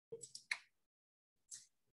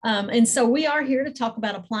And so we are here to talk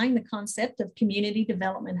about applying the concept of community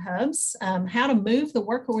development hubs, how to move the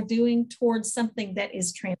work we're doing towards something that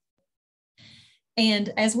is transformative.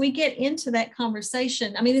 And as we get into that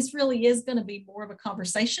conversation, I mean, this really is going to be more of a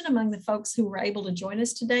conversation among the folks who were able to join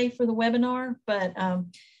us today for the webinar. But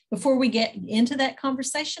before we get into that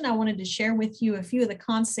conversation, I wanted to share with you a few of the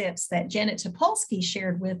concepts that Janet Topolsky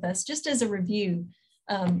shared with us, just as a review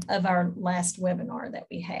of our last webinar that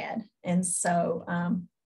we had. And so,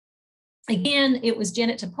 again, it was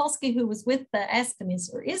Janet Topolsky who was with the Aspen,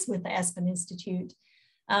 or is with the Aspen Institute,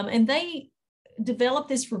 and they developed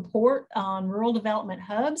this report on rural development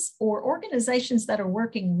hubs, or organizations that are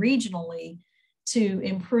working regionally to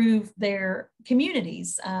improve their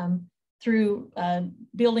communities through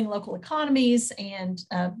building local economies and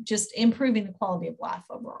just improving the quality of life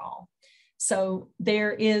overall. So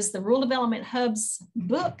there is the Rural Development Hubs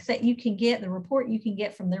book that you can get, the report you can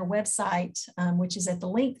get from their website, which is at the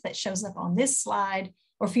link that shows up on this slide,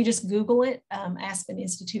 or if you just Google it, Aspen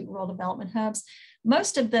Institute Rural Development Hubs.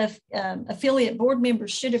 Most of the affiliate board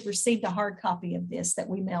members should have received a hard copy of this that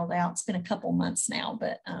we mailed out. It's been a couple months now,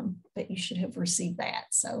 but you should have received that.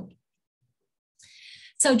 So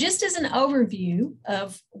just as an overview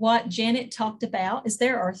of what Janet talked about, is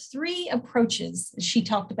there are 3 approaches she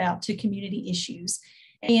talked about to community issues.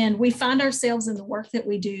 And we find ourselves in the work that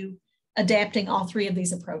we do adapting all 3 of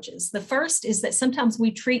these approaches. The first is that sometimes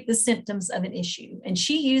we treat the symptoms of an issue. And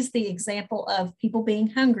she used the example of people being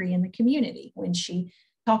hungry in the community when she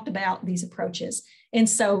talked about these approaches. And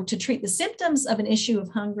so to treat the symptoms of an issue of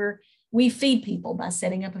hunger, we feed people by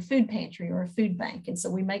setting up a food pantry or a food bank. And so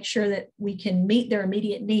we make sure that we can meet their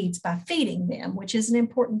immediate needs by feeding them, which is an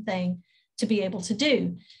important thing to be able to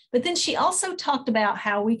do. But then she also talked about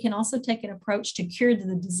how we can also take an approach to cure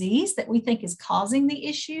the disease that we think is causing the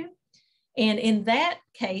issue. And in that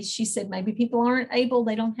case, she said maybe people aren't able,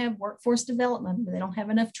 they don't have workforce development, they don't have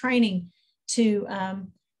enough training to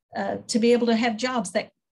be able to have jobs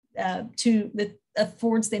that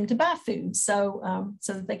affords them to buy food, so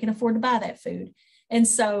that they can afford to buy that food. And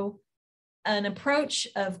so an approach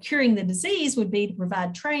of curing the disease would be to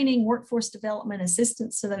provide training, workforce development,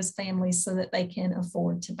 assistance to those families so that they can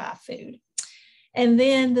afford to buy food. And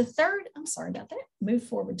then the third, I'm sorry about that, move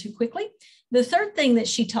forward too quickly. The third thing that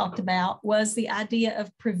she talked about was the idea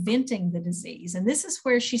of preventing the disease. And this is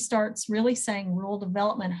where she starts really saying rural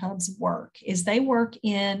development hubs work, is they work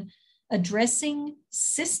in addressing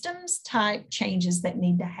systems type changes that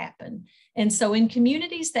need to happen. And so in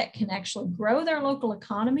communities that can actually grow their local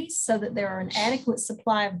economies so that there are an adequate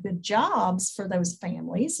supply of good jobs for those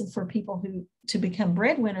families and for people who to become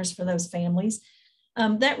breadwinners for those families,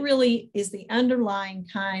 that really is the underlying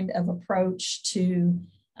kind of approach to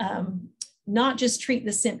not just treat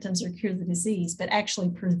the symptoms or cure the disease, but actually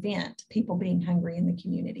prevent people being hungry in the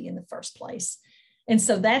community in the first place. And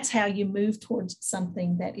so that's how you move towards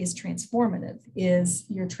something that is transformative, is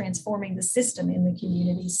you're transforming the system in the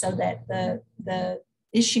community so that the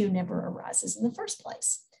issue never arises in the first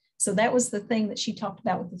place. So that was the thing that she talked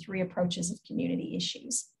about with the 3 approaches of community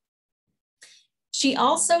issues. She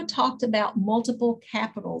also talked about multiple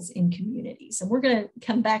capitals in communities, and we're going to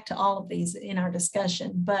come back to all of these in our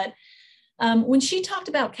discussion. But when she talked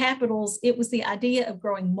about capitals, it was the idea of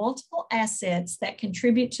growing multiple assets that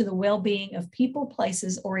contribute to the well-being of people,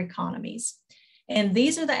 places, or economies. And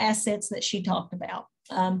these are the assets that she talked about.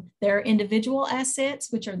 There are individual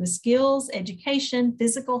assets, which are the skills, education,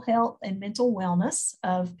 physical health, and mental wellness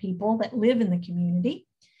of people that live in the community.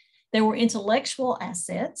 There were intellectual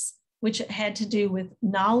assets, which had to do with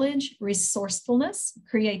knowledge, resourcefulness,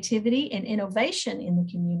 creativity, and innovation in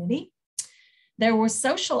the community. There were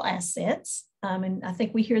social assets, and I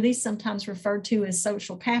think we hear these sometimes referred to as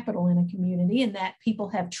social capital in a community, in that people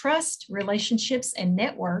have trust, relationships, and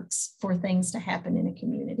networks for things to happen in a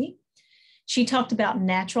community. She talked about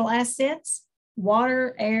natural assets,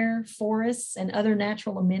 water, air, forests, and other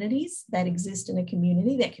natural amenities that exist in a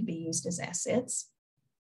community that can be used as assets.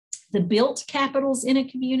 The built capitals in a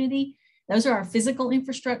community, those are our physical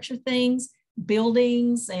infrastructure things,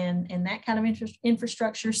 buildings and that kind of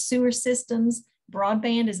infrastructure, sewer systems.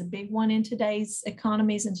 Broadband is a big one in today's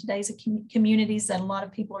economies and today's communities that a lot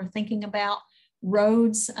of people are thinking about.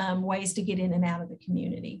 Roads, ways to get in and out of the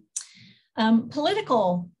community.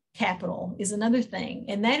 Political capital is another thing,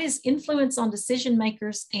 and that is influence on decision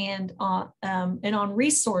makers and on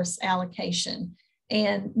resource allocation.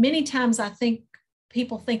 And many times I think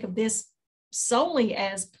people think of this solely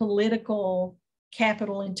as political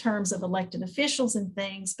capital in terms of elected officials and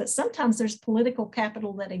things, but sometimes there's political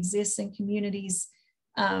capital that exists in communities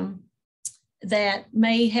that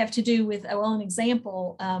may have to do with, well, an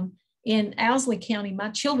example, in Owsley County, my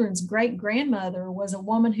children's great-grandmother was a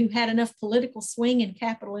woman who had enough political swing and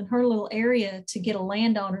capital in her little area to get a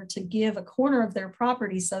landowner to give a corner of their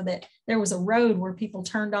property so that there was a road where people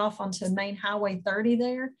turned off onto main highway 30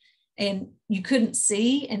 there and you couldn't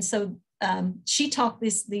see. And so she talked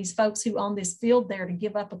these folks who owned this field there to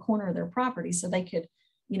give up a corner of their property so they could,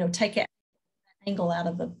 take that angle out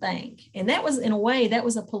of the bank. And that was, in a way, that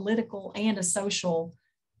was a political and a social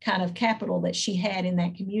kind of capital that she had in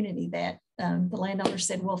that community that the landowner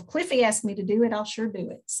said, well, if Cliffy asked me to do it, I'll sure do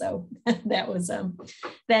it. So that was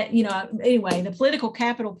anyway, the political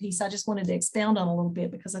capital piece, I just wanted to expound on a little bit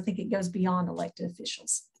because I think it goes beyond elected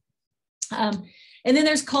officials. And then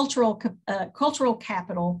there's cultural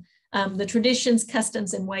capital, the traditions,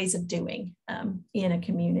 customs, and ways of doing in a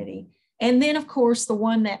community. And then, of course, the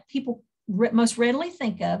one that people most readily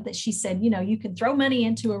think of that she said, you can throw money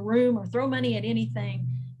into a room or throw money at anything,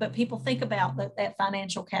 but people think about that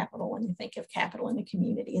financial capital when they think of capital in the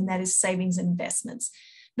community, and that is savings and investments.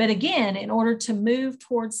 But again, in order to move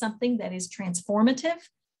towards something that is transformative,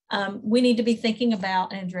 we need to be thinking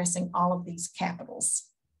about and addressing all of these capitals.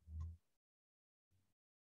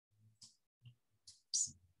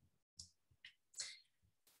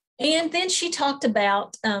 And then she talked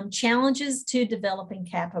about challenges to developing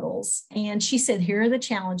capitals. And she said, here are the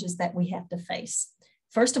challenges that we have to face.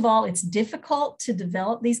 First of all, it's difficult to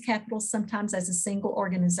develop these capitals sometimes as a single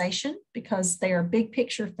organization because they are big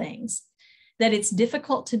picture things. That it's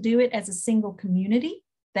difficult to do it as a single community,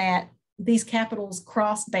 that these capitals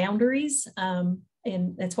cross boundaries.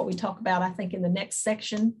 And that's what we talk about, I think, in the next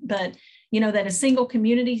section. But that a single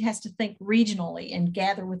community has to think regionally and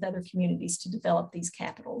gather with other communities to develop these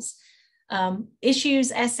capitals.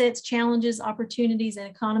 Issues, assets, challenges, opportunities, and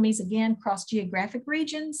economies, again, cross geographic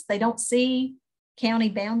regions. They don't see county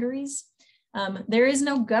boundaries. There is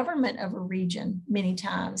no government of a region many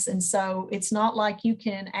times. And so it's not like you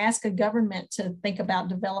can ask a government to think about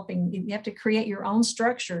developing. You have to create your own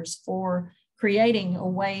structures for creating a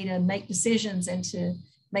way to make decisions and to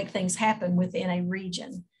make things happen within a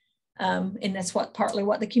region. And that's partly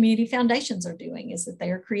what the community foundations are doing, is that they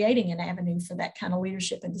are creating an avenue for that kind of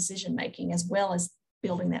leadership and decision making, as well as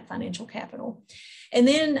building that financial capital. And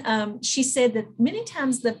then she said that many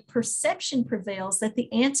times the perception prevails that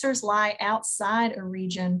the answers lie outside a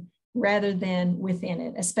region rather than within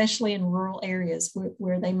it, especially in rural areas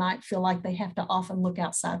where they might feel like they have to often look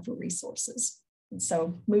outside for resources. And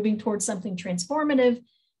so moving towards something transformative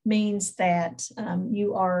means that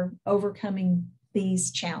you are overcoming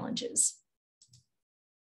these challenges.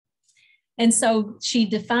 And so she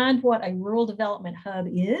defined what a rural development hub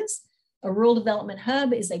is. A rural development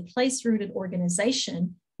hub is a place-rooted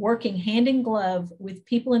organization working hand in glove with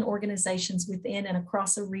people and organizations within and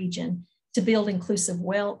across a region to build inclusive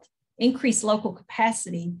wealth, increase local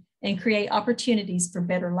capacity, and create opportunities for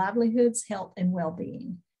better livelihoods, health, and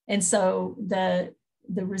well-being. And so the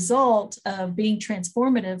result of being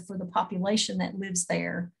transformative for the population that lives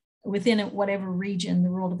there within whatever region the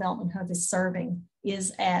Rural Development Hub is serving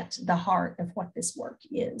is at the heart of what this work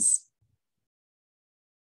is.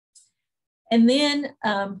 And then,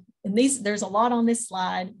 there's a lot on this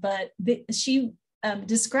slide, but she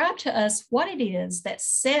described to us what it is that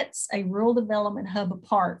sets a Rural Development Hub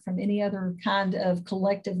apart from any other kind of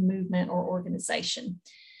collective movement or organization.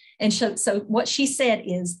 And so what she said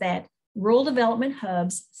is that Rural Development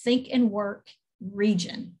Hubs think and work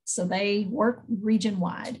region. So they work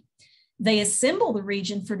region-wide. They assemble the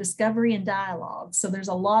region for discovery and dialogue. So there's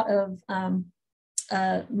a lot of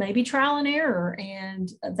maybe trial and error,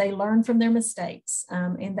 and they learn from their mistakes.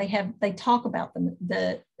 And they talk about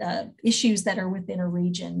the issues that are within a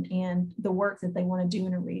region and the work that they want to do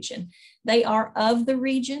in a region. They are of the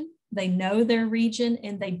region, they know their region,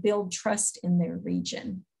 and they build trust in their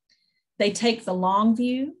region. They take the long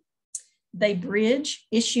view. They bridge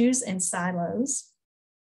issues and silos.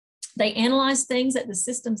 They analyze things at the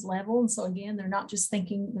systems level. And so again, they're not just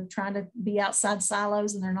thinking, they're trying to be outside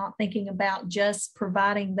silos, and they're not thinking about just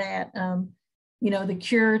providing that, the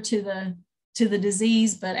cure to the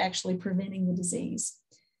disease, but actually preventing the disease.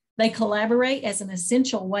 They collaborate as an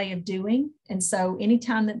essential way of doing. And so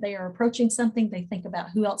anytime that they are approaching something, they think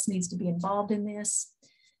about who else needs to be involved in this.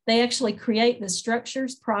 They actually create the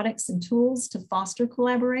structures, products, and tools to foster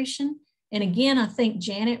collaboration. And again, I think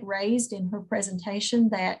Janet raised in her presentation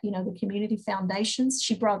that, the community foundations,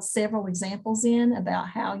 she brought several examples in about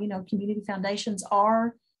how, community foundations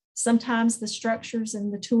are sometimes the structures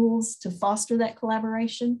and the tools to foster that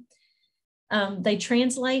collaboration. They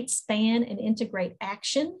translate, span, and integrate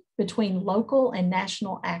action between local and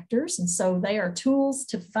national actors. And so they are tools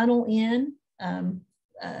to funnel in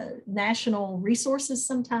national resources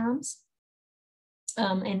sometimes,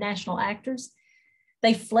 and national actors.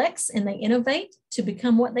 They flex and they innovate to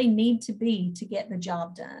become what they need to be to get the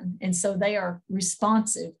job done. And so they are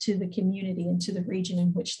responsive to the community and to the region in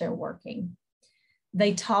which they're working.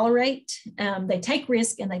 They tolerate, they take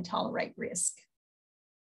risk and they tolerate risk.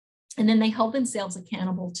 And then they hold themselves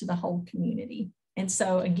accountable to the whole community. And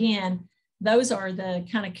so again, those are the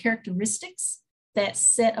kind of characteristics that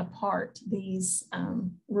set apart these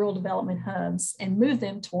rural development hubs and move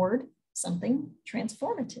them toward something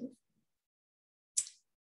transformative.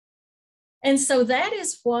 And so that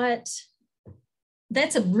is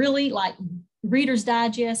that's a really like Reader's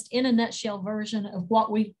Digest in a nutshell version of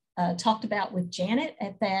what we talked about with Janet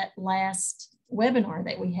at that last webinar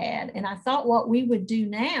that we had. And I thought what we would do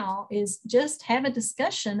now is just have a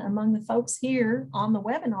discussion among the folks here on the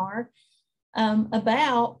webinar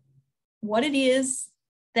about what it is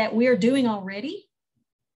that we are doing already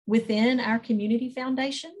within our community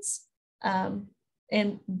foundations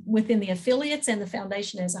and within the affiliates and the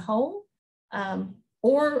foundation as a whole,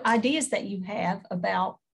 or ideas that you have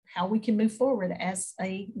about how we can move forward as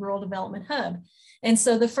a rural development hub. And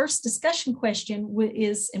so the first discussion question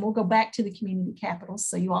is, and we'll go back to the community capitals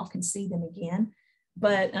so you all can see them again,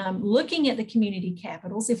 but looking at the community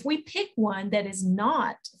capitals, if we pick one that is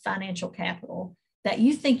not financial capital, that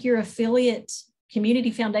you think your affiliate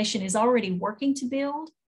community foundation is already working to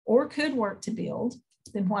build or could work to build,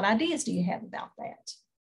 then what ideas do you have about that?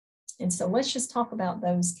 And so let's just talk about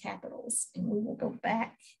those capitals, and we will go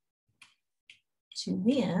back to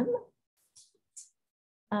them.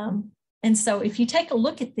 And so if you take a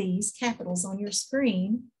look at these capitals on your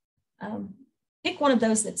screen, pick one of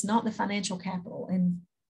those that's not the financial capital. And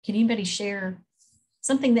can anybody share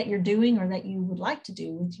something that you're doing or that you would like to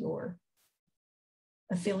do with your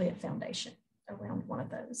affiliate foundation around one of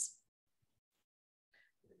those?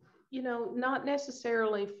 You know, not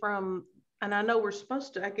necessarily from, and I know we're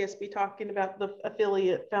supposed to, I guess, be talking about the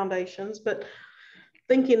affiliate foundations, but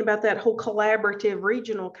thinking about that whole collaborative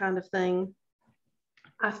regional kind of thing,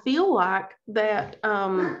 I feel like that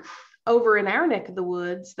over in our neck of the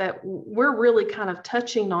woods that we're really kind of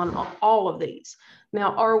touching on all of these.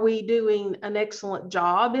 Now, are we doing an excellent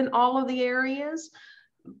job in all of the areas?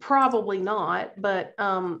 Probably not, but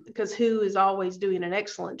because who is always doing an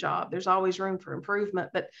excellent job? There's always room for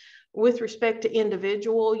improvement. But with respect to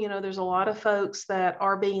individual, you know, there's a lot of folks that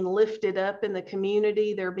are being lifted up in the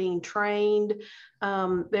community. They're being trained.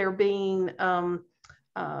 They're being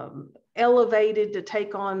elevated to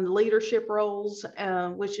take on leadership roles,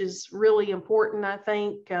 which is really important, I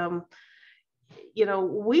think. You know,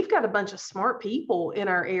 we've got a bunch of smart people in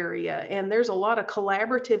our area, and there's a lot of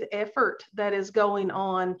collaborative effort that is going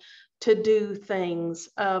on to do things.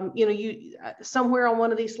 You know, somewhere on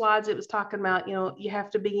one of these slides, it was talking about, you know, you have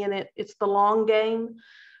to be in it. It's the long game.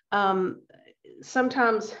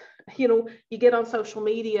 Sometimes, you know, you get on social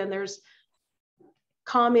media and there's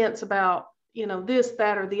comments about, you know, this,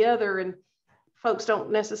 that, or the other, and folks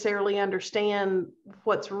don't necessarily understand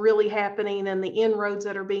what's really happening and the inroads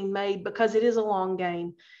that are being made, because it is a long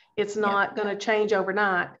game. It's not going to change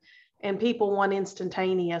overnight, and people want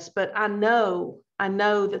instantaneous. But I know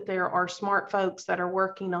that there are smart folks that are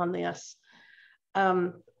working on this.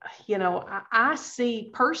 You know, I see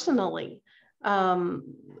personally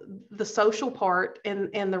the social part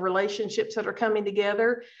and the relationships that are coming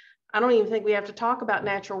together. I don't even think we have to talk about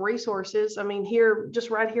natural resources. I mean, here, just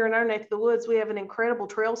right here in our neck of the woods, we have an incredible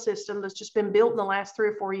trail system that's just been built in the last 3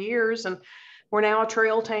 or 4 years, and we're now a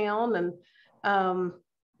trail town. And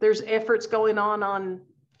there's efforts going on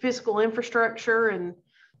physical infrastructure and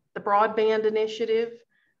the broadband initiative.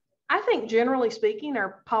 I think generally speaking,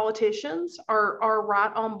 our politicians are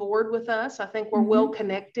right on board with us. I think we're well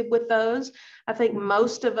connected with those. I think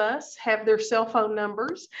most of us have their cell phone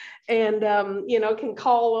numbers and, you know, can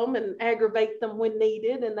call them and aggravate them when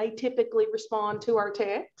needed. And they typically respond to our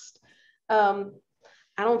text. I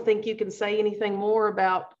don't think you can say anything more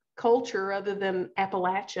about culture other than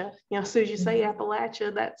Appalachia. You know, as soon as you say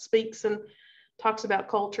Appalachia, that speaks and talks about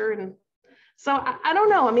culture. And so I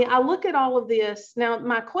don't know. I mean, I look at all of this. Now,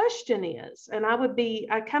 my question is, and I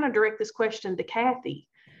kind of direct this question to Kathy.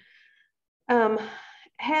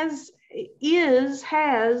 Has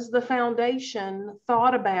the foundation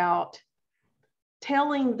thought about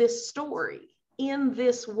telling this story in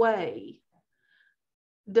this way,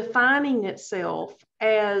 defining itself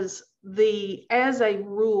as a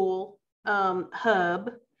rural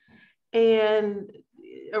hub and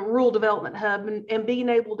a rural development hub, and being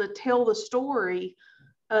able to tell the story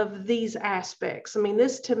of these aspects? I mean,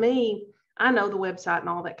 this to me, I know the website and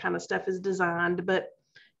all that kind of stuff is designed, but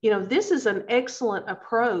this is an excellent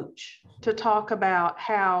approach to talk about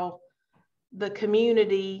how the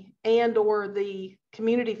community and or the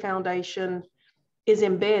community foundation is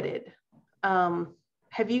embedded.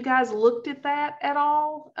 Have you guys looked at that at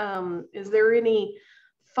all? Is there any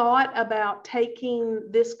thought about taking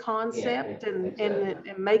this concept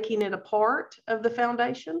and making it a part of the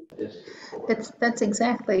foundation? That's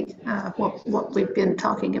exactly what we've been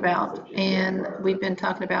talking about, and we've been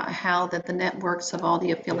talking about how that the networks of all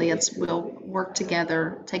the affiliates will work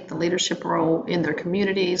together, take the leadership role in their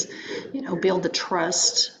communities, build the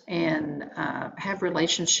trust and have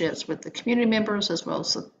relationships with the community members as well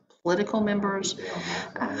as the political members.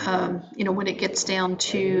 When it gets down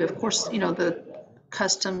to, of course, the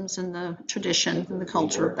customs and the traditions and the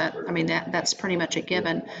culture, that's pretty much a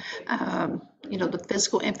given. The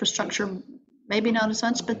physical infrastructure, maybe not as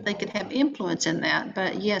much, but they could have influence in that.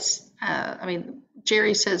 But yes,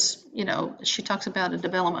 Jerry says, she talks about a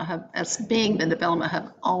development hub as being the development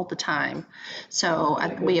hub all the time. So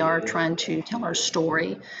we are trying to tell our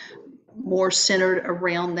story more centered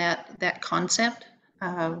around that concept.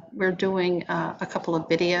 We're doing a couple of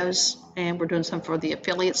videos, and we're doing some for the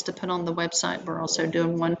affiliates to put on the website. We're also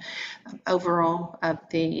doing one overall of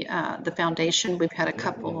the foundation. We've had a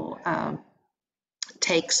couple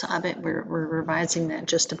takes of it. We're revising that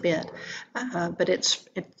just a bit, but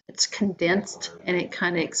it's condensed, and it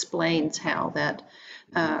kind of explains how that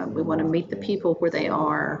we want to meet the people where they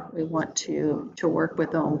are. We want to work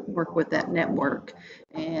with them, work with that network,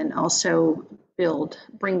 and also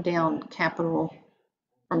bring down capital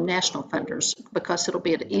from national funders, because it'll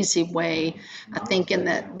be an easy way. I think in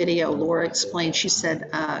that video, Laura explained, she said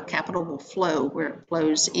capital will flow where it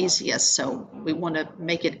flows easiest. So we want to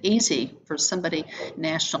make it easy for somebody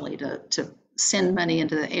nationally to send money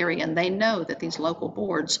into the area, and they know that these local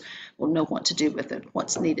boards will know what to do with it,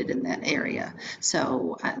 what's needed in that area.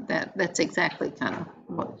 So that's exactly kind of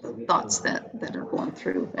what the thoughts that are going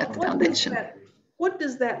through at the foundation. What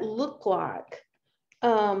does that look like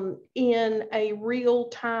in a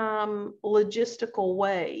real-time logistical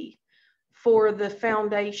way for the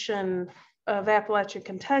foundation of Appalachian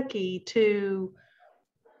Kentucky to,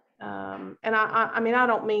 and I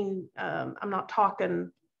don't mean, I'm not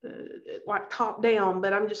talking like top down,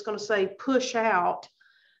 but I'm just going to say push out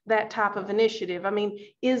that type of initiative.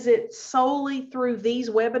 Is it solely through these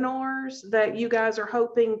webinars that you guys are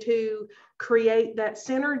hoping to create that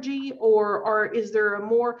synergy, or is there a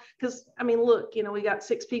more, because look, we got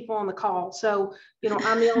 6 people on the call, so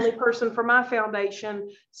I'm the only person for my foundation,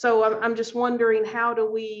 so I'm just wondering how do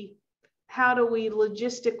we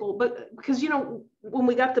logistical, but because when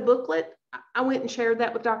we got the booklet, I went and shared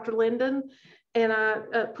that with Dr. Linden, and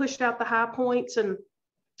I pushed out the high points, and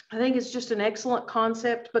I think it's just an excellent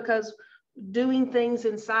concept, because doing things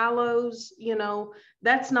in silos,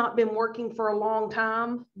 that's not been working for a long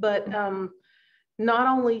time. But not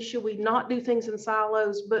only should we not do things in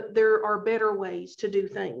silos, but there are better ways to do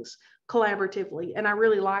things collaboratively. And I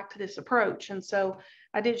really liked this approach. And so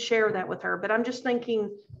I did share that with her. But I'm just thinking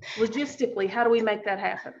logistically, how do we make that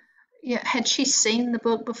happen? Yeah. Had she seen the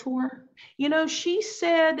book before? She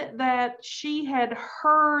said that she had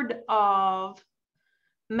heard of,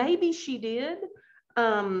 maybe she did.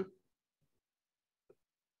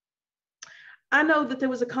 I know that there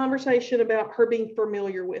was a conversation about her being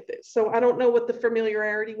familiar with it. So I don't know what the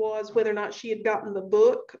familiarity was, whether or not she had gotten the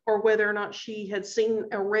book or whether or not she had seen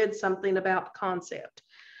or read something about the concept,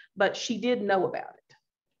 but she did know about it.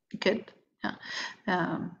 Good.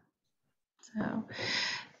 Yeah.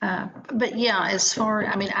 But yeah, as far,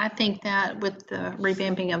 I think that with the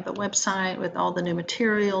revamping of the website, with all the new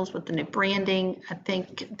materials, with the new branding, I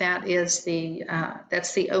think that is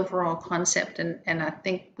that's the overall concept. And I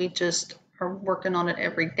think we just are working on it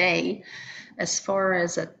every day. As far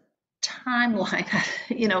as a timeline,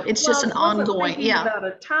 it's just an ongoing, yeah. About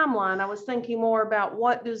a timeline, I was thinking more about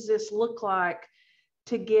what does this look like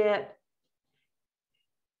to get,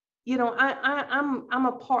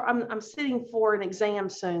 I'm sitting for an exam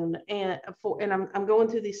soon, and I'm going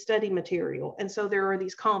through this study material, and so there are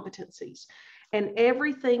these competencies, and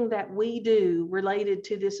everything that we do related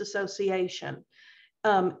to this association,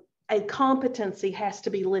 a competency has to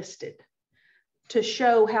be listed to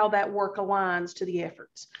show how that work aligns to the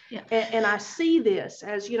efforts. Yeah. And I see this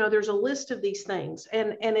as, there's a list of these things,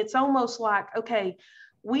 and it's almost like, okay,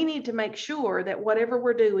 we need to make sure that whatever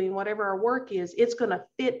we're doing, whatever our work is, it's going to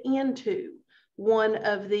fit into one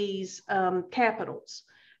of these capitals.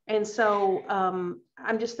 And so I'm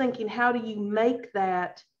just thinking, how do you embed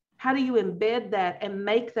that and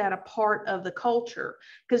make that a part of the culture?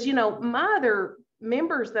 Because, my other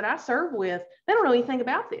members that I serve with, they don't know anything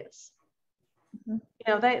about this. Mm-hmm.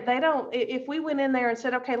 You know, they don't, if we went in there and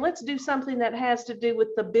said, okay, let's do something that has to do with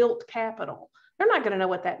the built capital, they're not going to know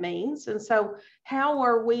what that means. And so how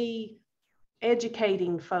are we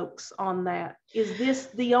educating folks on that? Is this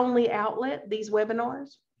the only outlet, these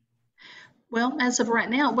webinars? Well, as of right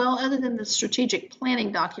now, well, other than the strategic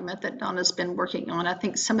planning document that Donna's been working on, I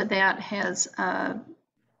think some of that has,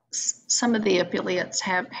 some of the affiliates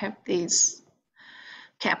have these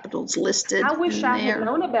capitals listed. I wish I had there.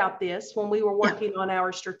 known about this when we were working on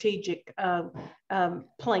our strategic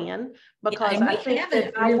plan, because I think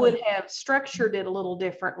that I would have structured it a little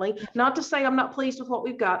differently. Not to say I'm not pleased with what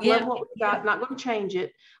we've got, love what we've got, not going to change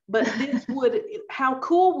it, but this would, how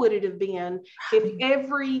cool would it have been if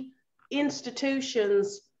every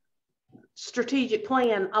institution's strategic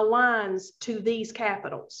plan aligns to these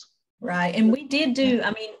capitals? Right. And we did do,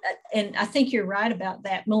 I mean, and I think you're right about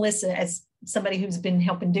that, Melissa, as somebody who's been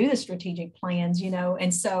helping do the strategic plans, you know.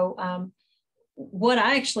 And so what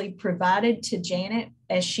I actually provided to Janet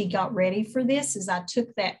as she got ready for this is I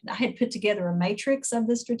took that, I had put together a matrix of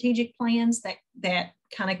the strategic plans that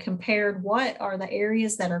kind of compared what are the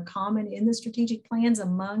areas that are common in the strategic plans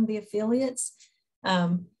among the affiliates.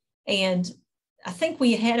 And I think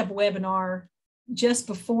we had a webinar just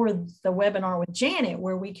before the webinar with Janet,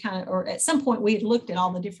 where we kind of, or at some point we had looked at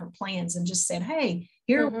all the different plans and just said, hey,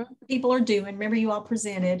 here what people are doing. Remember, you all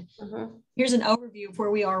presented, here's an overview of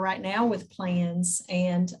where we are right now with plans.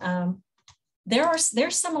 And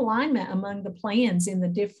there's some alignment among the plans in the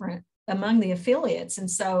different, among the affiliates.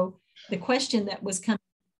 And so the question that was coming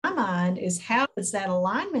to my mind is, how is that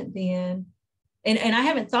alignment then? And I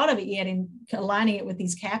haven't thought of it yet in aligning it with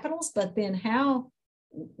these capitals, but then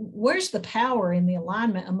where's the power in the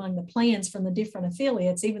alignment among the plans from the different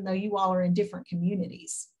affiliates, even though you all are in different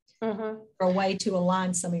communities, for a way to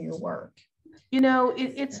align some of your work? You know,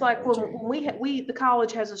 it's like when the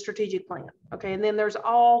college has a strategic plan, okay, and then there's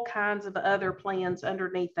all kinds of other plans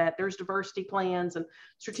underneath that. There's diversity plans and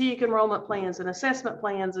strategic enrollment plans and assessment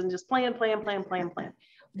plans and just plan.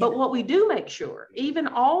 But what we do make sure, even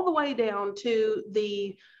all the way down to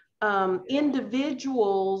the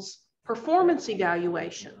individuals' performance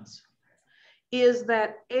evaluations, is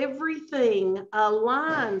that everything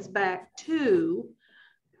aligns back to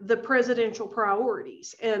the presidential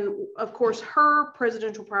priorities. And of course, her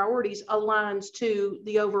presidential priorities aligns to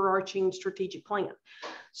the overarching strategic plan.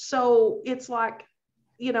 So it's like,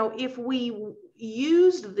 you know, if we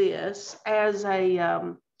used this as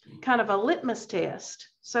a kind of a litmus test,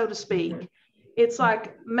 so to speak, it's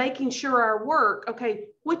like making sure our work, okay,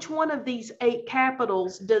 which one of these 8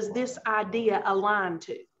 capitals does this idea align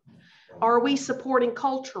to? Are we supporting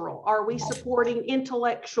cultural? Are we supporting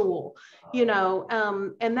intellectual? You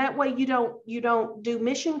know, and that way you don't do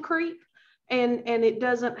mission creep, and it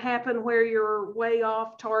doesn't happen where you're way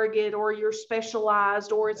off target, or you're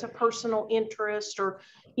specialized, or it's a personal interest, or,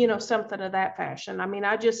 you know, something of that fashion. I mean,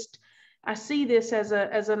 I see this as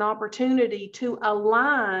an opportunity to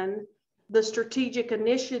align the strategic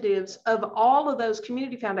initiatives of all of those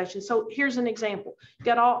community foundations. So here's an example. You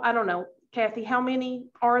got all, I don't know, Kathy, how many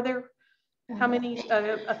are there? How many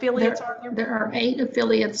affiliates are there? There are 8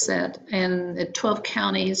 affiliates and 12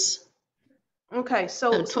 counties. Okay,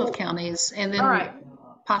 so 12 counties, and then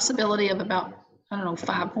possibility of about, I don't know,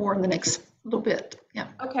 5 more in the next little bit. Yeah.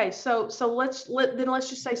 Okay, so let's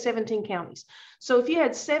just say 17 counties. So if you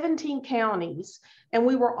had 17 counties and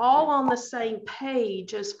we were all on the same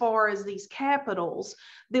page as far as these capitals,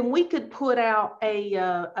 then we could put out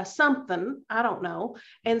a something, I don't know,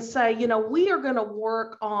 and say, you know, we are going to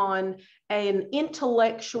work on an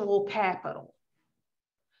intellectual capital.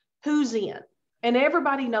 Who's in? And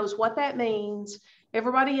everybody knows what that means.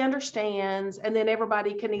 Everybody understands, and then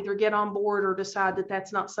everybody can either get on board or decide that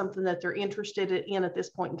that's not something that they're interested in at this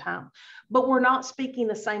point in time. But we're not speaking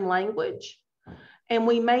the same language, and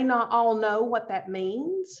we may not all know what that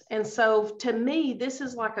means. And so to me, this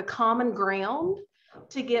is like a common ground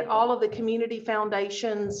to get all of the community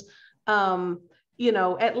foundations, you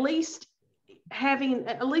know, at least having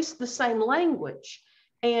at least the same language.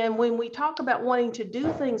 And when we talk about wanting to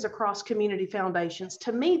do things across community foundations,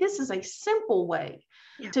 to me, this is a simple way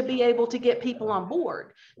to be able to get people on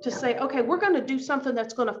board, to say, okay, we're going to do something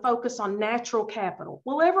that's going to focus on natural capital.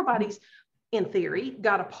 Well, everybody's, in theory,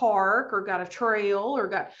 got a park or got a trail or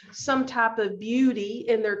got some type of beauty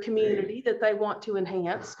in their community that they want to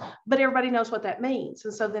enhance, but everybody knows what that means.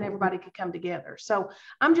 And so then everybody could come together. So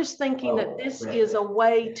I'm just thinking that this is a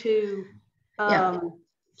way to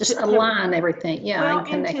just align everything, and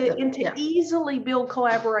connect to easily build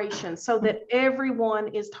collaboration so that everyone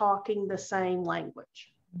is talking the same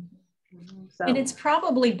language. So. And it's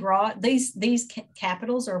probably broad. These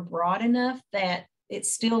capitals are broad enough that it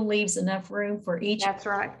still leaves enough room for each That's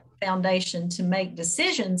right. foundation to make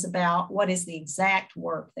decisions about what is the exact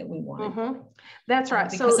work that we want. Mm-hmm. That's right.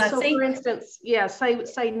 Because so I think, for instance, yeah,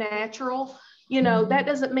 say natural, you know, that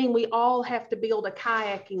doesn't mean we all have to build a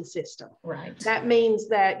kayaking system. right. That means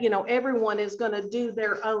that, you know, everyone is going to do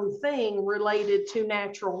their own thing related to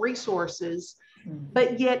natural resources,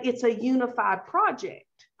 but yet it's a unified project.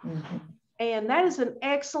 And that is an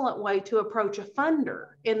excellent way to approach a funder.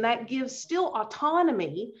 And that gives still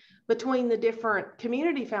autonomy between the different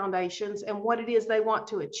community foundations and what it is they want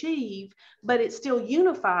to achieve, but it still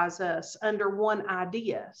unifies us under one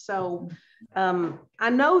idea. So I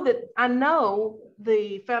know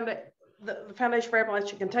the Foundation for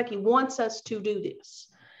Appalachian Kentucky wants us to do this.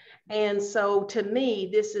 And so to me,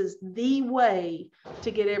 this is the way to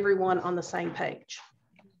get everyone on the same page.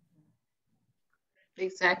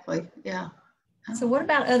 Exactly. Yeah. So what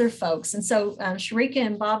about other folks? And so Sharika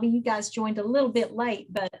and Bobby, you guys joined a little bit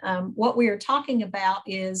late, but what we are talking about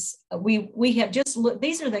is we have just looked,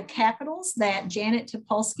 these are the capitals that Janet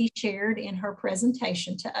Topolsky shared in her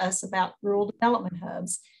presentation to us about rural development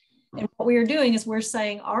hubs. And what we are doing is we're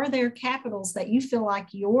saying, are there capitals that you feel like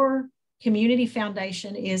your community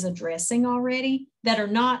foundation is addressing already that are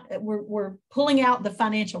not, we're pulling out the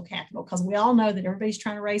financial capital, because we all know that everybody's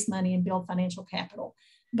trying to raise money and build financial capital.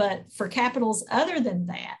 But for capitals other than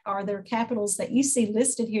that, are there capitals that you see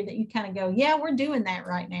listed here that you kind of go, yeah, we're doing that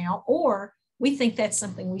right now, or we think that's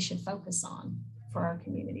something we should focus on for our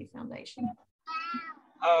community foundation?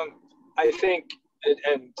 I think,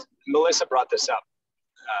 and Melissa brought this up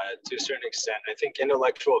to a certain extent, I think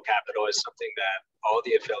intellectual capital is something that all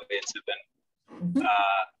the affiliates have been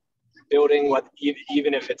building,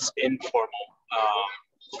 even if it's informal,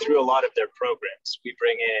 through a lot of their programs. We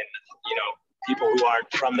bring in, you know, people who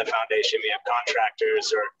aren't from the foundation. We have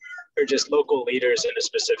contractors or just local leaders in a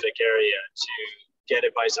specific area to get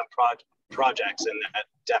advice on projects, and that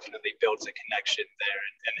definitely builds a connection there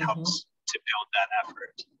and helps to build that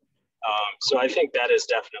effort. So I think that is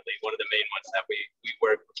definitely one of the main ones that we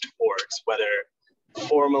work towards, whether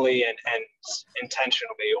formally and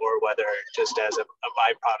intentionally, or whether just as a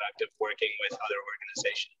byproduct of working with other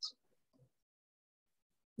organizations.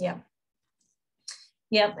 Yeah.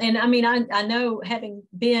 Yeah, and I mean, I know, having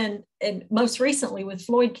been, and most recently with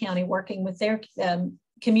Floyd County, working with their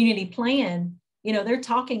community plan, you know, they're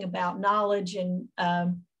talking about knowledge and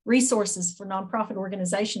resources for nonprofit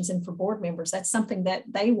organizations and for board members. That's something that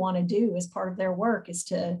they want to do as part of their work, is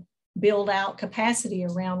to build out capacity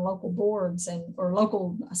around local boards or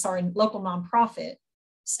local nonprofit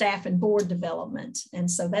staff and board development.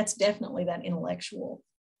 And so that's definitely that intellectual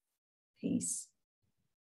piece.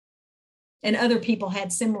 And other people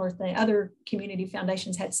had similar things, other community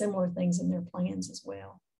foundations had similar things in their plans as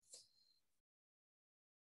well.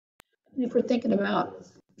 If we're thinking about,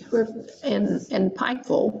 in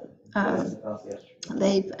Pikeville, they're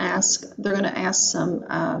going to ask some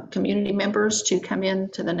community members to come in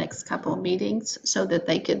to the next couple of meetings so that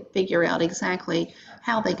they could figure out exactly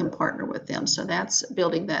how they can partner with them. So that's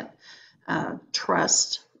building that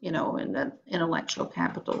trust, you know, and the intellectual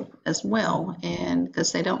capital as well. And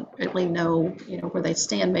because they don't really know, you know, where they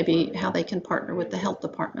stand, maybe how they can partner with the health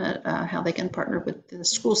department, how they can partner with the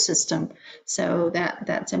school system. So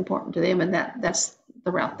that's important to them, and that's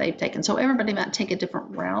the route they've taken. So everybody might take a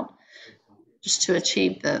different route just to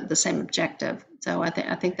achieve the same objective. So I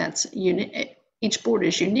think that's unique. Each board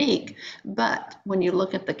is unique, but when you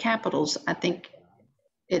look at the capitals, I think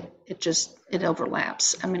it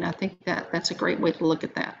overlaps. I mean, I think that's a great way to look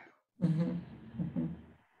at that.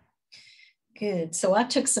 Good. So I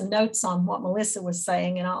took some notes on what Melissa was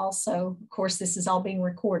saying, and I also, of course, this is all being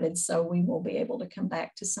recorded, so we will be able to come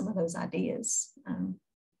back to some of those ideas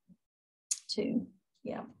too.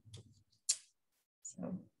 Yeah.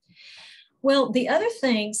 So, well, the other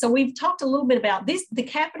thing, so we've talked a little bit about this. The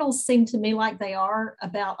capitals seem to me like they are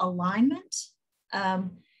about alignment.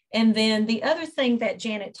 And then the other thing that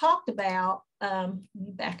Janet talked about, let me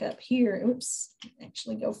back up here, oops,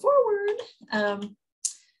 actually go forward.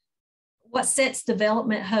 What sets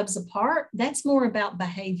development hubs apart? That's more about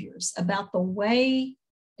behaviors, about the way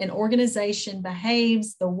an organization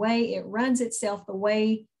behaves, the way it runs itself, the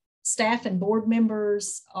way staff and board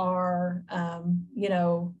members are,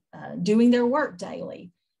 doing their work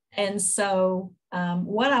daily. And so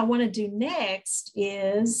what I want to do next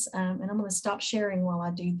is, and I'm going to stop sharing while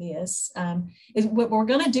I do this, is we're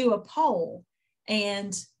going to do a poll.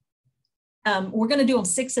 And we're going to do them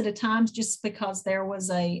 6 at a time, just because there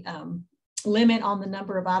was a limit on the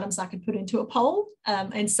number of items I could put into a poll.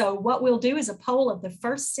 And so what we'll do is a poll of the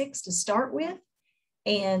first 6 to start with.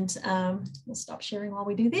 And we'll stop sharing while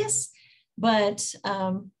we do this. But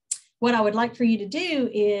what I would like for you to do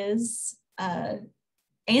is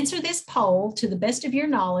answer this poll to the best of your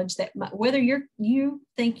knowledge, that whether you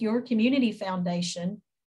think your community foundation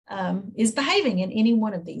is behaving in any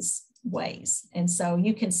one of these ways. And so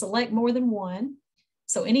you can select more than one.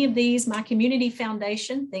 So any of these: my community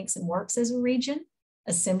foundation thinks and works as a region,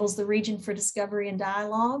 assembles the region for discovery and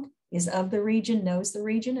dialogue, is of the region, knows the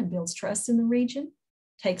region, and builds trust in the region,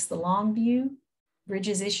 takes the long view,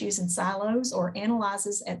 bridges issues and silos, or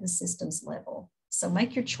analyzes at the systems level. So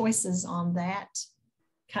make your choices on that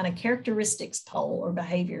kind of characteristics poll or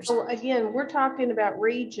behaviors. So again, we're talking about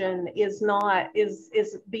region is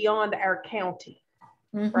beyond our county,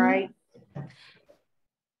 right?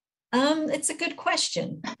 It's a good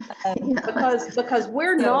question. Because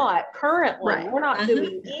we're not currently, right. we're not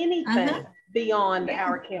doing anything beyond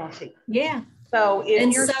our county. Yeah. So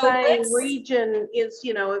if you're saying let's, region is,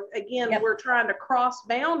 again, we're trying to cross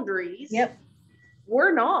boundaries. Yep.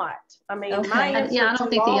 We're not. I mean, my answer I don't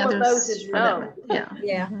think all the others of those is no.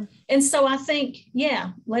 Yeah. And so I think,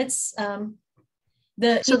 let's so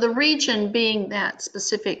the region being that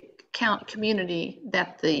specific community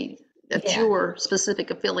that your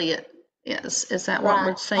specific affiliate is that what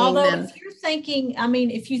we're saying? Although then? If you're thinking,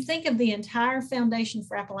 if you think of the entire Foundation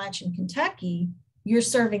for Appalachian Kentucky, you're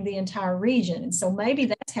serving the entire region. And so maybe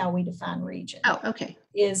that's how we define region. Oh, okay.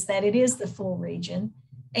 Is that it is the full region.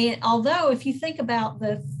 And although if you think about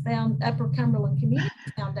the Upper Cumberland Community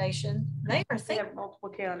Foundation, they have multiple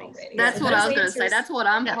counties. Already. That's what I was going to say. That's what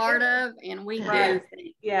I'm part of, and we do.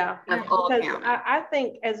 Yeah, because I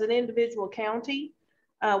think as an individual county,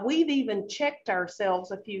 we've even checked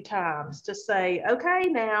ourselves a few times to say, okay,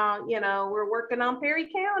 now, we're working on Perry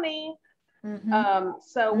County.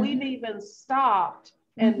 So we've even stopped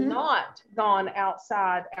and not gone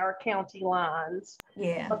outside our county lines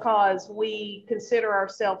because we consider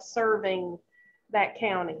ourselves serving that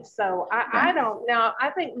county. So I don't know. I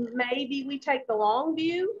think maybe we take the long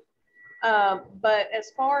view, but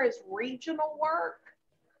as far as regional work,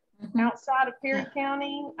 outside of Perry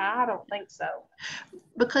County, I don't think so.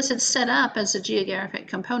 Because it's set up as a geographic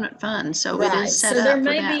component fund, so it is set up there for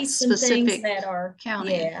may that be some specific things that are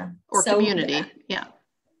county or community.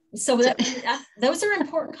 So those are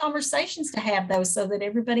important conversations to have, though, so that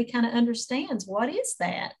everybody kind of understands what is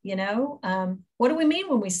that. What do we mean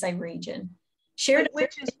when we say region?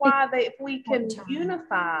 Which is why if we can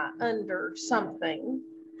unify under something,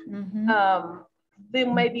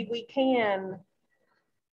 then maybe we can.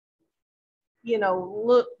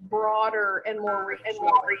 Look broader and more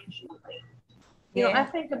regionally. I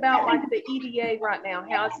think about like the EDA right now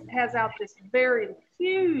has out this very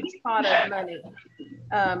huge pot of money.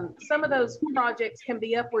 Some of those projects can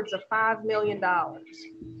be upwards of $5 million.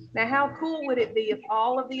 Now, how cool would it be if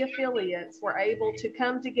all of the affiliates were able to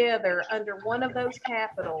come together under one of those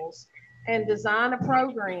capitals and design a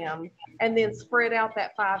program and then spread out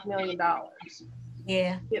that $5 million?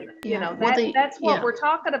 That's what we're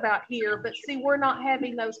talking about here. But see, we're not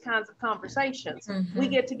having those kinds of conversations. We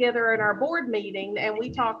get together in our board meeting and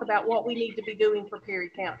we talk about what we need to be doing for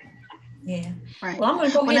Perry County. Yeah. Right. Well, I'm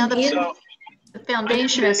going to go ahead and the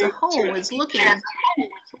foundation as a whole is looking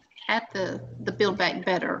at the Build Back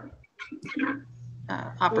Better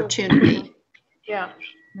opportunity. Yeah.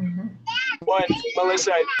 Well,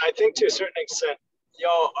 Melissa, I think to a certain extent,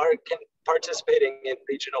 y'all are participating in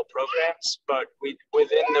regional programs, but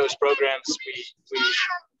within those programs, we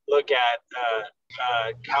look at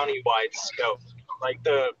county-wide scope. Like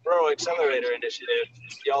the Rural Accelerator Initiative,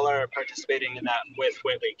 y'all are participating in that with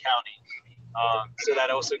Whitley County. So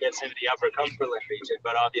that also gets into the Upper Cumberland region,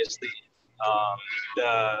 but obviously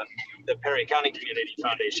the Perry County Community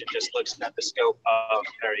Foundation just looks at the scope of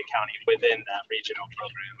Perry County within that regional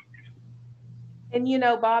program. And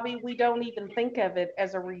Bobby, we don't even think of it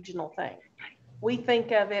as a regional thing. We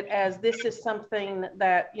think of it as this is something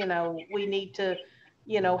that, we need to,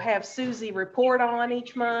 have Susie report on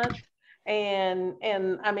each month. And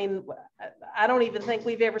I mean, I don't even think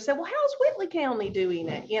we've ever said, well, how's Whitley County doing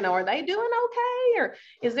it? Are they doing okay? Or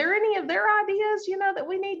is there any of their ideas, that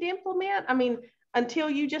we need to implement? I mean, until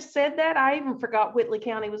you just said that, I even forgot Whitley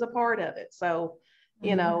County was a part of it. So,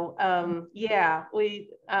 I don't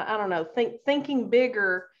know, thinking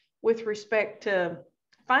bigger with respect to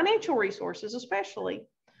financial resources, especially.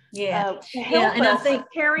 Help us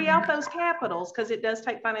carry out those capitals, because it does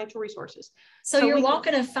take financial resoures. So you're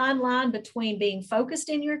walking a fine line between being focused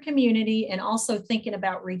in your community and also thinking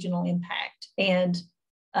about regional impact. And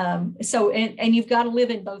and you've got to live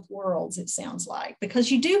in both worlds, it sounds like,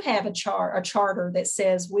 because you do have a charter that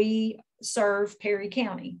says we serve Perry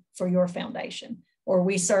County for your foundation, or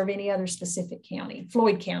we serve any other specific county,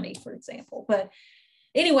 Floyd County, for example. But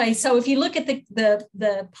anyway, so if you look at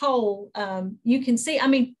the poll, you can see, I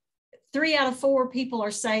mean, 3 out of 4 people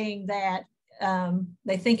are saying that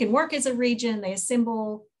they think and work as a region, they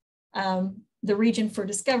assemble the region for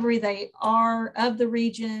discovery, they are of the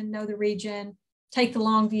region, know the region, take the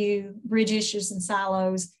long view, bridge issues and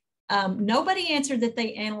silos. Nobody answered that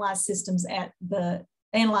they analyze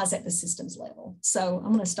at the systems level. So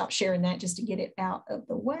I'm going to stop sharing that just to get it out of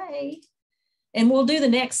the way. And we'll do the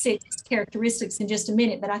next 6 characteristics in just a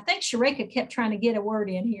minute, but I think Shareka kept trying to get a word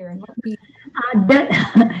in here. And let me...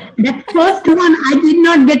 that first one, I did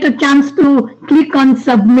not get a chance to click on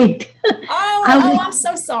submit. I'm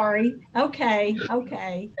so sorry.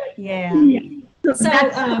 Okay. Yeah. So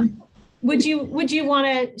would you want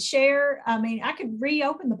to share? I mean, I could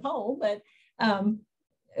reopen the poll, but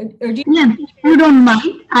or do you... Yeah, if you don't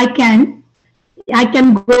mind, I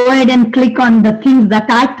can go ahead and click on the things that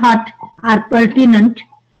I thought are pertinent.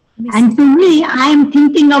 And to me, I am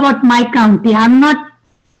thinking about my county. I'm not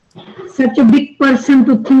such a big person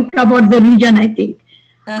to think about the region, I think.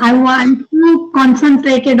 I want to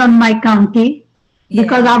concentrated on my county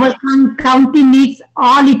because our county needs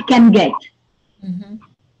all it can get. Mm-hmm.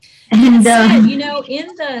 And you know, in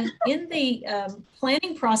the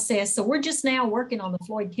planning process, so we're just now working on the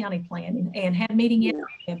Floyd County plan and had a meeting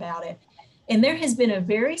yesterday about it. And there has been a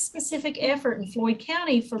very specific effort in Floyd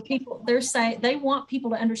County for people. They're saying they want people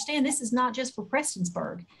to understand this is not just for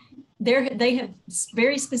Prestonsburg. They have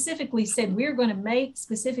very specifically said we're going to make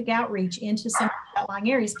specific outreach into some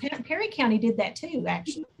outlying areas. Perry County did that too,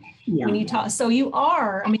 actually. Yeah. When you talk, so you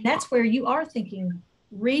are, I mean, that's where you are thinking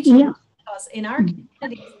region. Yeah. Because in our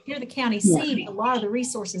community, here the county seat, a lot of the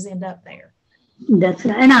resources end up there. That's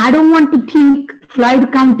right. And I don't want to think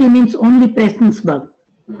Floyd County means only Prestonsburg.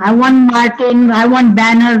 Mm-hmm. I want Martin, I want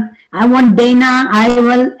Banner, I want Dana, I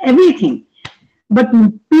want everything. But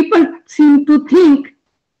people seem to think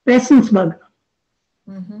Prestonsburg.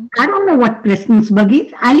 Mm-hmm. I don't know what Prestonsburg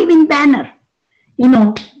is. I live in Banner. You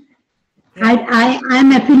know,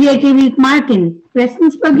 I'm affiliated with Martin.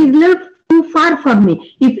 Prestonsburg is a little too far for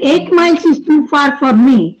me. If 8 miles is too far for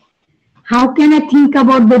me, how can I think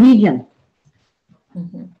about the region?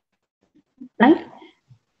 Mm-hmm. Right?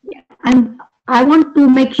 And I want to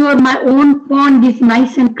make sure my own pond is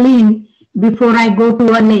nice and clean before I go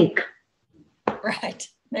to a lake. Right.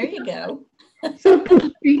 There you go. So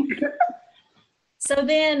to speak. So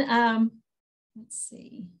then, let's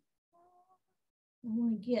see. I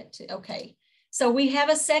want to get to, okay. So we have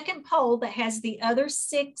a second poll that has the other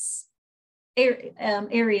 6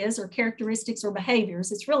 areas or characteristics or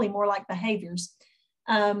behaviors. It's really more like behaviors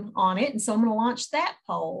on it. And so I'm going to launch that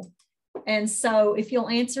poll. And so if you'll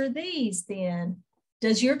answer these, then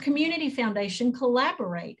does your community foundation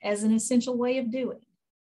collaborate as an essential way of doing?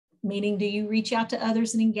 Meaning, do you reach out to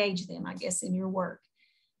others and engage them, I guess, in your work?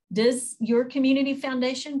 Does your community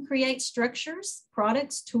foundation create structures,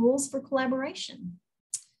 products, tools for collaboration?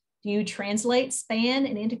 Do you translate, span,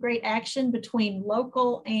 and integrate action between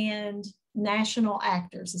local and national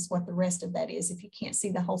actors is what the rest of that is if you can't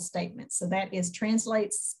see the whole statement. So that is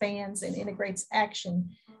translates, spans, and integrates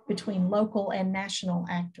action between local and national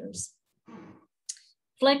actors.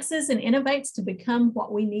 Flexes and innovates to become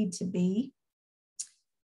what we need to be.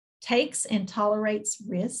 Takes and tolerates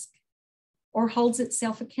risk, or holds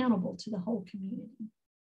itself accountable to the whole community.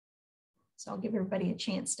 So I'll give everybody a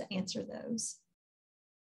chance to answer those.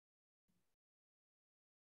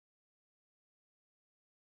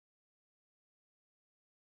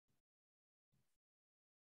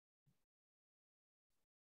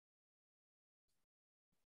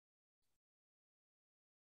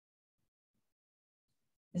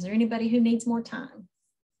 Is there anybody who needs more time?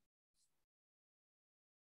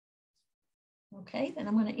 Okay, then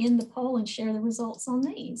I'm going to end the poll and share the results on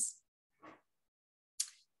these.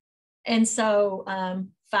 And so 5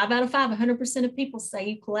 out of 5, 100% of people say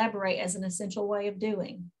you collaborate as an essential way of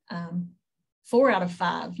doing. 4 out of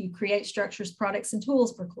 5, you create structures, products, and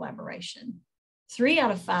tools for collaboration. 3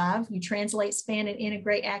 out of 5, you translate, span, and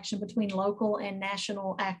integrate action between local and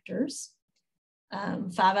national actors.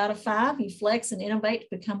 5 out of 5, you flex and innovate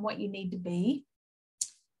to become what you need to be.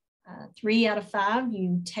 3 out of 5,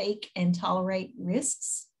 you take and tolerate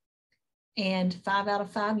risks. And 5 out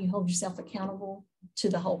of 5, you hold yourself accountable to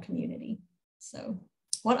the whole community. So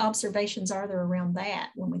what observations are there around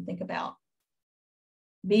that when we think about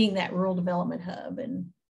being that rural development hub?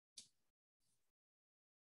 And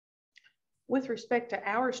with respect to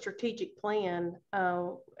our strategic plan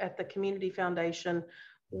at the Community Foundation,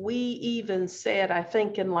 we even said, I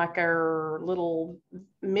think in like our little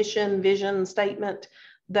mission vision statement,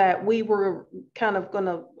 that we were kind of going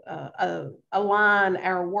to align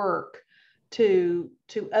our work to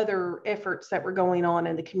other efforts that were going on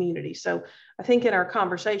in the community. So I think in our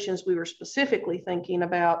conversations, we were specifically thinking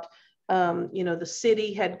about, the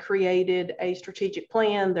city had created a strategic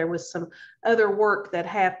plan. There was some other work that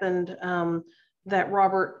happened that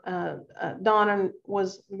Robert Donnan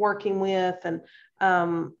was working with. And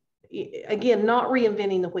again, not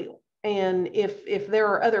reinventing the wheel. And if there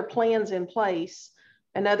are other plans in place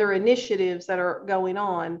and other initiatives that are going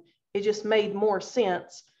on, it just made more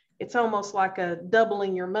sense. It's almost like a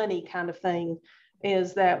doubling your money kind of thing,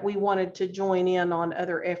 is that we wanted to join in on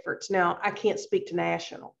other efforts. Now, I can't speak to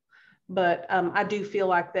national, but I do feel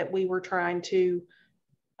like that we were trying to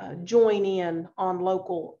join in on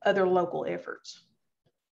other local efforts.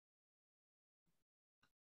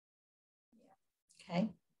 Okay.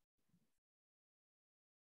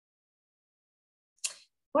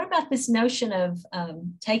 What about this notion of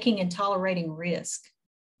taking and tolerating risk?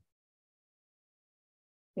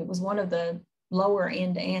 It was one of the lower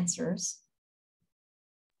end answers.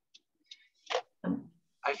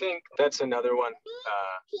 I think that's another one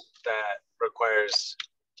that requires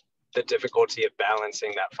the difficulty of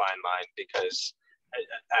balancing that fine line, because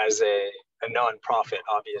as a nonprofit,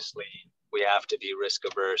 obviously we have to be risk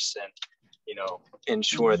averse and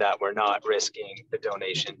ensure that we're not risking the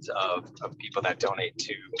donations of people that donate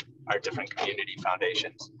to our different community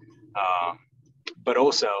foundations. But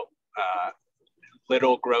also,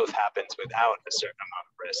 little growth happens without a certain amount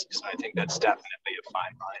of risk. So I think that's definitely a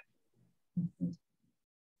fine line.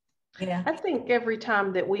 Yeah. I think every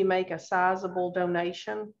time that we make a sizable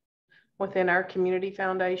donation within our community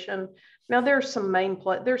foundation, now there's some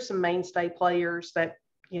mainstay players that,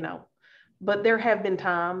 but there have been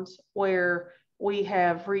times where we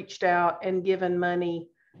have reached out and given money.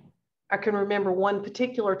 I can remember one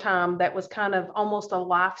particular time that was kind of almost a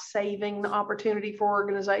life-saving opportunity for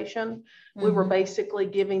organization. Mm-hmm. We were basically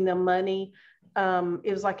giving them money.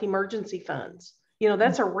 It was like emergency funds.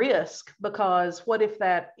 That's a risk, because what if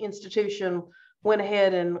that institution went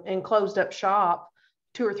ahead and closed up shop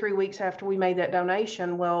 2 or 3 weeks after we made that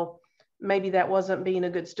donation? Well, maybe that wasn't being a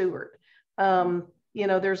good steward.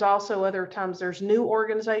 There's also other times there's new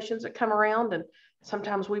organizations that come around, and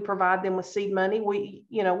sometimes we provide them with seed money.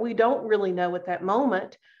 We don't really know at that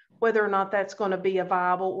moment whether or not that's going to be a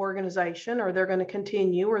viable organization, or they're going to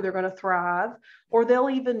continue, or they're going to thrive, or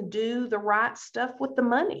they'll even do the right stuff with the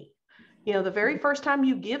money. The very first time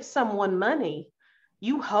you give someone money,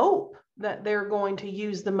 you hope that they're going to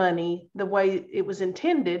use the money the way it was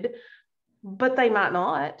intended, but they might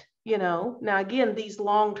not. Now again, these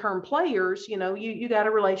long-term players, you got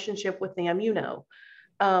a relationship with them,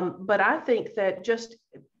 but I think that just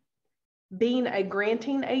being a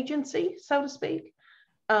granting agency, so to speak,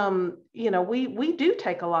 we do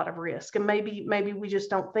take a lot of risk, and maybe we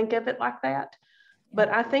just don't think of it like that. But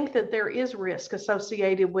I think that there is risk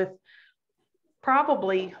associated with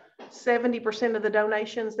probably 70% of the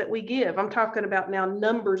donations that we give. I'm talking about now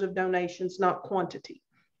numbers of donations, not quantity.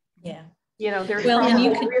 Yeah. There's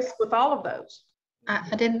probably risk with all of those.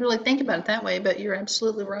 I didn't really think about it that way, but you're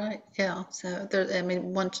absolutely right. Yeah. So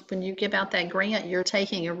once when you give out that grant, you're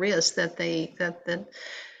taking a risk that the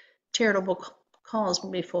charitable cause will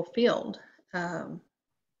be fulfilled, and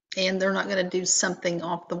they're not going to do something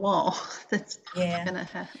off the wall that's going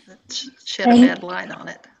to shed a bad light on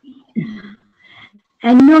it.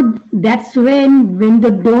 And that's when the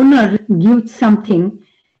donor gives something,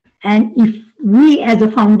 and if we as a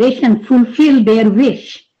foundation fulfill their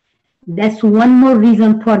wish, that's one more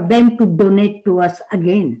reason for them to donate to us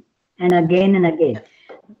again and again and again.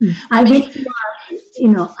 I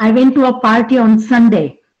went to a party on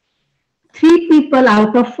Sunday. 3 people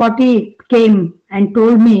out of 40 came and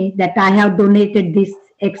told me that I have donated this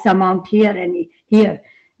X amount here and here.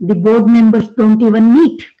 The board members don't even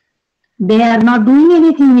meet. They are not doing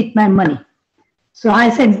anything with my money. So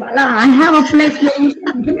I said, I have a place where you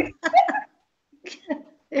can do it.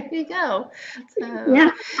 There you go.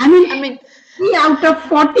 Yeah, I mean, 3 out of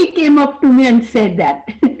 40 came up to me and said that.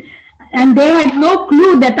 And they had no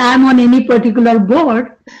clue that I'm on any particular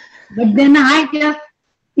board. But then I just,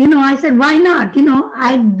 I said, why not?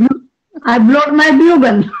 I blowed my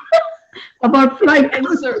bugle about Floyd. And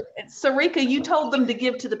Sarika, you told them to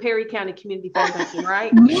give to the Perry County Community Foundation,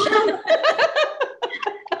 right?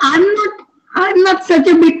 I'm not such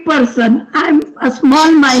a big person. I'm a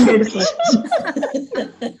small-minded person.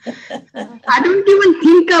 I don't even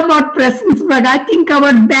think about Prestonsburg. I think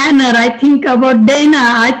about Banner. I think about Dana.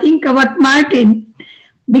 I think about Martin.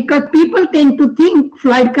 Because people tend to think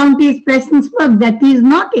Floyd County is Prestonsburg. That is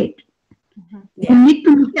not it. You need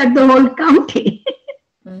to look at the whole county.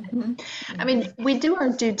 Mm-hmm. I mean, we do our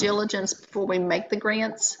due diligence before we make the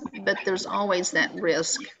grants, but there's always that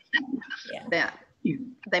risk that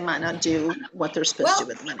they might not do what they're supposed to do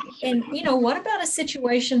with the money. And what about a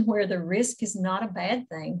situation where the risk is not a bad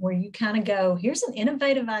thing, where you kind of go, here's an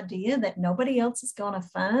innovative idea that nobody else is going to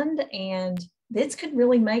fund, and this could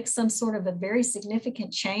really make some sort of a very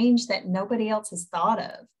significant change that nobody else has thought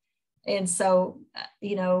of. And so,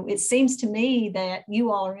 it seems to me that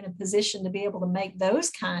you all are in a position to be able to make those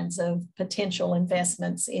kinds of potential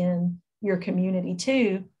investments in your community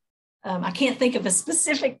too. I can't think of a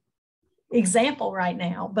specific example right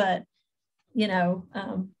now, but, there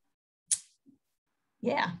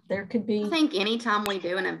could be. I think anytime we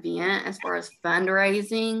do an event as far as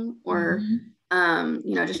fundraising or,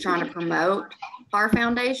 just trying to promote our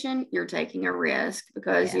foundation, you're taking a risk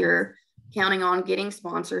because you're counting on getting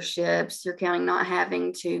sponsorships. You're counting not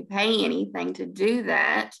having to pay anything to do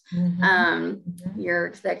that. You're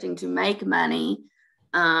expecting to make money.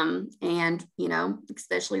 And,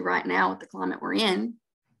 especially right now with the climate we're in,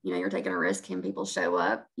 you're taking a risk. Can people show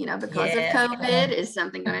up, because of COVID? Is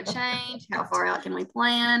something going to change? How far out can we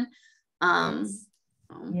plan?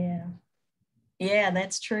 Yeah,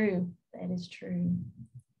 that's true. That is true.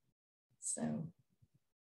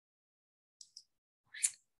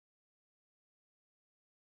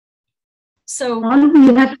 So all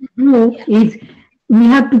we have to do is we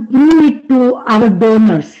have to prove it to our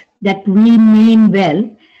donors that we mean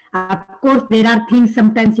well. Of course, there are things,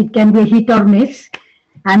 sometimes it can be a hit or miss.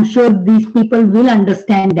 I'm sure these people will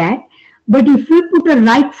understand that. But if we put a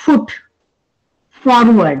right foot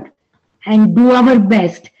forward and do our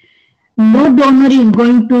best, no donor is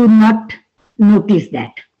going to not notice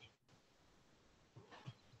that.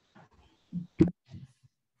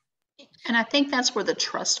 And I think that's where the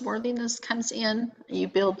trustworthiness comes in. You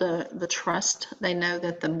build the trust. They know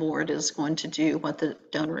that the board is going to do what the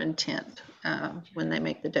donor intent when they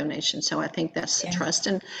make the donation. So I think that's the trust.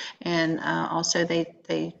 And also they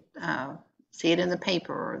see it in the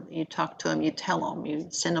paper, or you talk to them, you tell them, you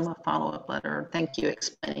send them a follow-up letter, thank you,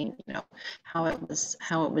 explaining, how it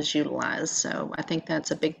was utilized. So I think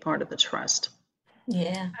that's a big part of the trust.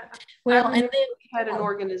 Yeah. Well, and then we had an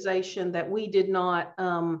organization that we did not,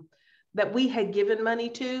 that we had given money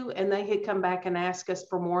to, and they had come back and asked us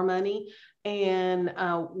for more money, and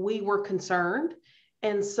we were concerned.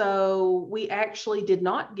 And so we actually did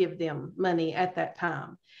not give them money at that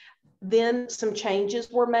time. Then some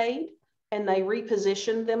changes were made and they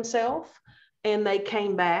repositioned themselves, and they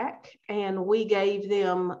came back and we gave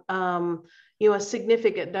them, a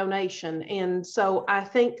significant donation. And so I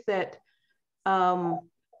think that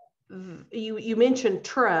you mentioned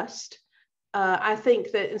trust. I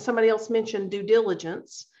think that, and somebody else mentioned due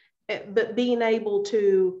diligence, but being able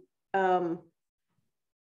to,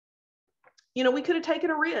 we could have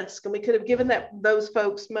taken a risk and we could have given those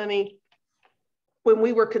folks money when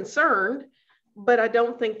we were concerned, but I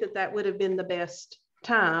don't think that would have been the best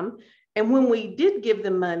time. And when we did give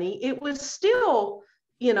them money, it was still,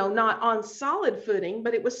 not on solid footing,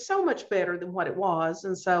 but it was so much better than what it was.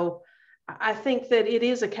 And so I think that it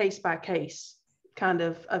is a case by case kind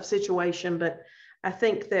of situation, but I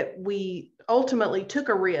think that we ultimately took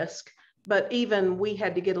a risk, but even we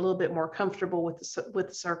had to get a little bit more comfortable with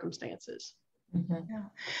the circumstances. Yeah.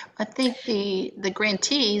 I think the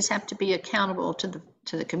grantees have to be accountable to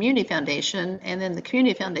the community foundation, and then the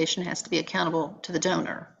community foundation has to be accountable to the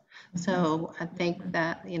donor. So I think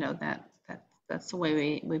that that's the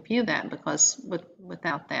way we view that, because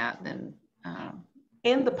without that, then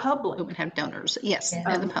and the public, we would have donors. Yes,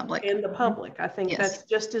 and the public. And the public. I think that's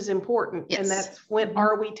just as important. Yes. And that's when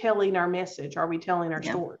are we telling our message? Are we telling our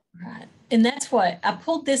story? Right. And that's what I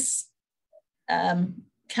pulled this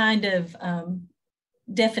kind of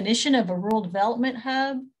definition of a rural development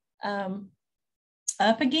hub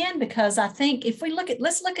up again, because I think if we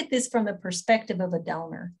let's look at this from the perspective of a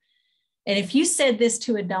donor. And if you said this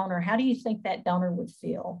to a donor, how do you think that donor would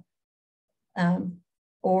feel?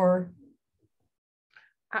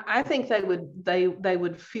 I think they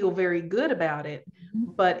would feel very good about it.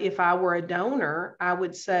 Mm-hmm. But if I were a donor, I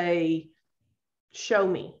would say, show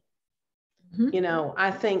me. Mm-hmm.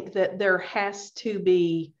 I think that there has to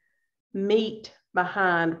be meat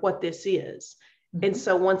behind what this is. Mm-hmm. And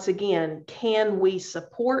so once again, can we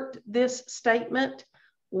support this statement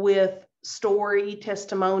with story,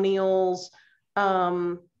 testimonials,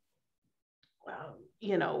 a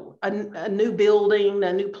new building,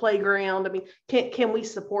 a new playground? I mean, can we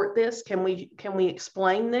support this? Can we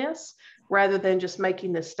explain this rather than just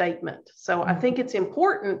making this statement? So I think it's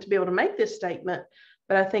important to be able to make this statement,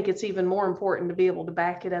 but I think it's even more important to be able to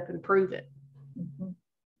back it up and prove it.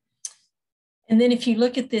 And then if you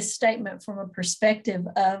look at this statement from a perspective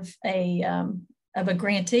of a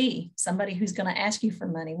grantee, somebody who's going to ask you for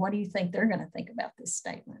money, what do you think they're going to think about this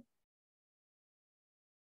statement?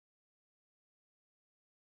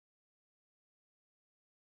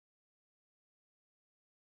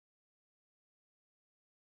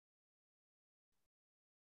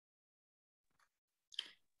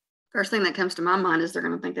 First thing that comes to my mind is they're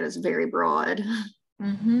going to think that it's very broad.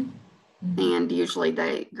 Mm-hmm. Mm-hmm. And usually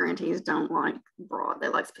grantees don't like broad, they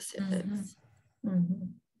like specifics. Mm-hmm. Mm-hmm.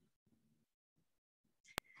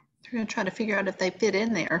 They're going to try to figure out if they fit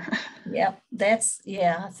in there. Yep, I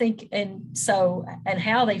think, and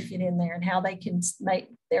how they fit in there and how they can make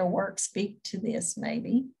their work speak to this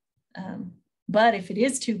maybe. But if it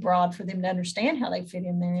is too broad for them to understand how they fit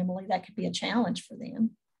in there, Emily, that could be a challenge for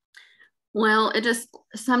them. Well, it just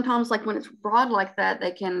sometimes, like when it's broad like that,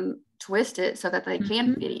 they can twist it so that they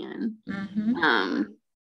can fit in. Mm-hmm.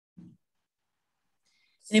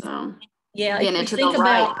 So yeah, getting it to the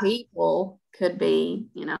right people could be,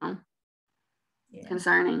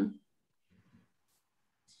 concerning.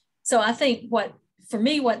 So I think what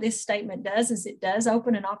this statement does is it does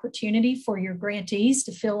open an opportunity for your grantees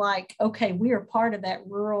to feel like, okay, we are part of that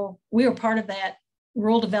rural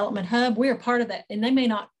development hub. We are part of that. And they may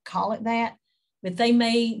not call it that, but they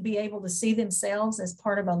may be able to see themselves as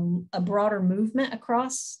part of a broader movement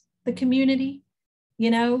across the community,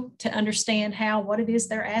 to understand how what it is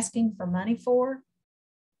they're asking for money for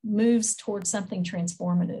moves towards something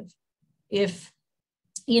transformative. I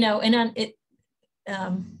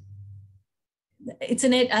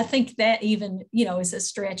think that even, is a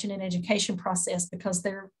stretch in an education process, because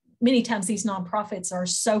many times these nonprofits are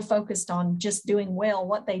so focused on just doing well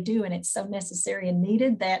what they do, and it's so necessary and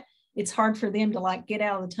needed that it's hard for them to get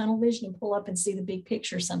out of the tunnel vision and pull up and see the big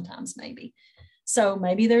picture sometimes, maybe. So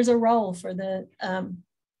maybe there's a role for the,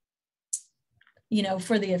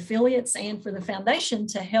 for the affiliates and for the foundation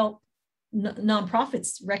to help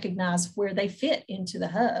nonprofits recognize where they fit into the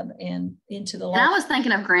hub and into the. And I was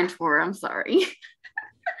thinking of grantor. I'm sorry.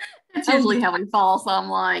 That's usually how we fall. So I'm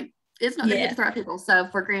like, it's not going to get to the right people. So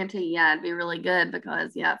for grantee, it'd be really good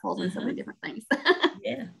because it falls into so many different things.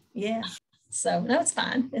 Yeah. So no, it's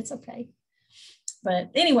fine. It's okay.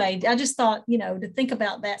 But anyway, I just thought, to think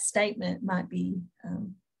about that statement might be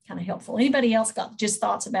kind of helpful. Anybody else got just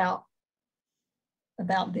thoughts about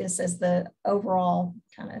this as the overall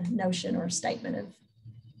kind of notion or statement of?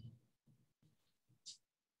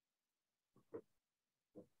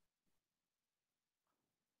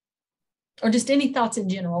 Or just any thoughts in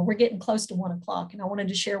general? We're getting close to 1 o'clock, and I wanted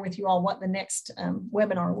to share with you all what the next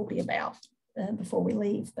webinar will be about before we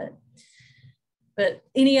leave. But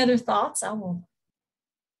any other thoughts? I will.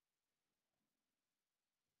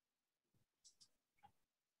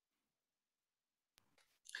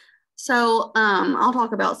 So I'll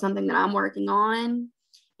talk about something that I'm working on,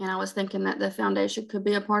 and I was thinking that the foundation could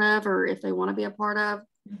be a part of, or if they want to be a part of,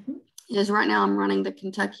 is right now I'm running the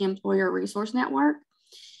Kentucky Employer Resource Network.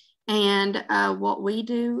 And what we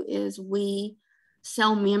do is we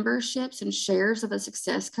sell memberships and shares of a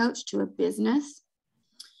success coach to a business.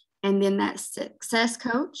 And then that success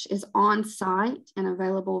coach is on site and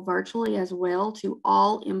available virtually as well to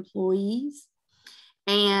all employees.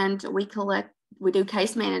 And we do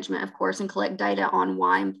case management, of course, and collect data on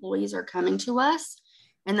why employees are coming to us.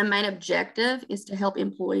 And the main objective is to help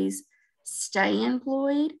employees stay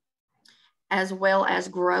employed as well as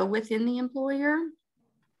grow within the employer.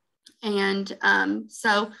 And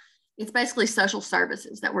so it's basically social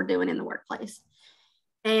services that we're doing in the workplace.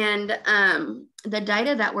 And the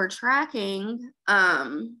data that we're tracking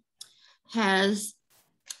has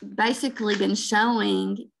basically been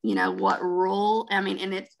showing, what rural,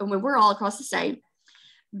 and we're all across the state,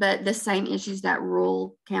 but the same issues that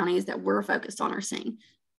rural counties that we're focused on are seeing.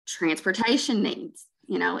 Transportation needs,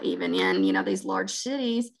 even in, these large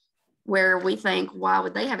cities where we think, why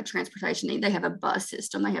would they have a transportation need? They have a bus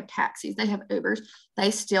system, they have taxis, they have Ubers. They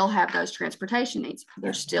still have those transportation needs.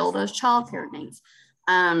 There's still those childcare needs,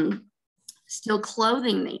 still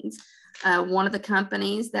clothing needs. One of the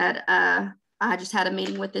companies that I just had a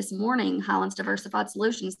meeting with this morning, Highlands Diversified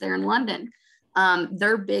Solutions there in London,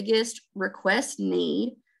 their biggest request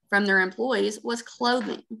need from their employees was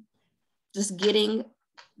clothing, just getting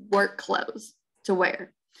work clothes to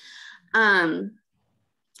wear.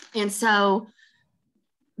 And so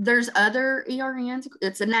there's other ERNs.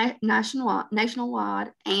 It's a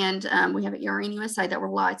nationwide, and we have an ERN USA that we're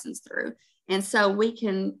licensed through. And so we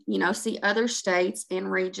can, see other states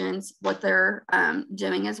and regions, what they're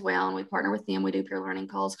doing as well. And we partner with them. We do peer learning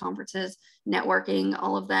calls, conferences, networking,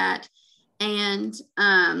 all of that. And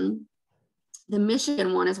The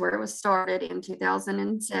Michigan one is where it was started in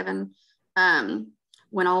 2007.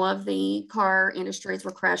 When all of the car industries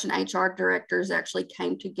were crashing, HR directors actually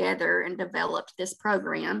came together and developed this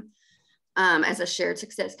program as a shared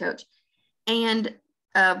success coach. And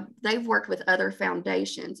they've worked with other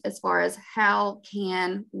foundations as far as how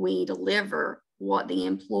can we deliver what the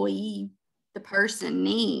employee, the person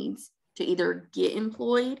needs to either get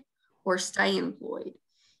employed or stay employed.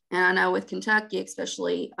 And I know with Kentucky,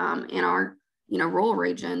 especially in our, rural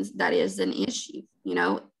regions, that is an issue.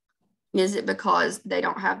 Is it because they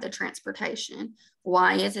don't have the transportation?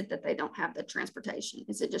 Why is it that they don't have the transportation?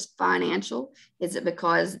 Is it just financial? Is it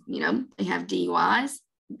because, they have DUIs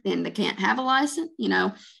and they can't have a license,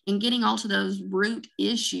 and getting all to those root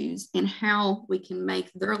issues and how we can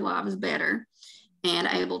make their lives better and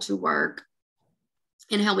able to work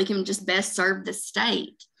and how we can just best serve the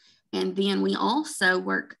state. And then we also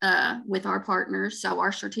work with our partners. So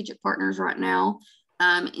our strategic partners right now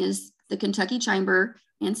is the Kentucky Chamber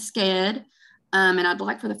and SCED. And I'd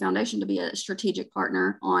like for the foundation to be a strategic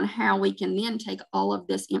partner on how we can then take all of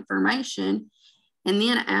this information and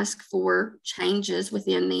then ask for changes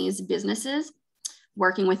within these businesses,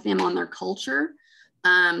 working with them on their culture.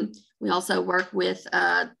 We also work with,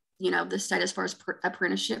 the state as far as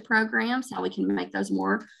apprenticeship programs, how we can make those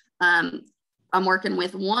more. I'm working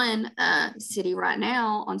with one city right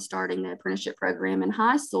now on starting the apprenticeship program in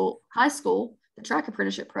high school, the track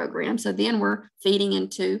apprenticeship program. So then we're feeding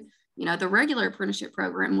into, the regular apprenticeship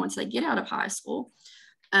program once they get out of high school.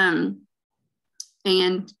 And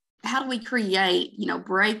how do we create,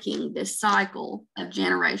 breaking this cycle of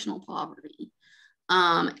generational poverty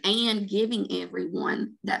and giving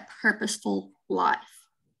everyone that purposeful life,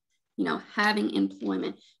 having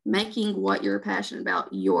employment, making what you're passionate about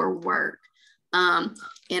your work.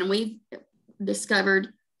 And we've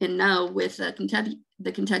discovered and know with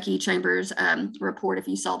the Kentucky Chamber's report, if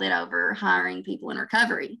you saw that over hiring people in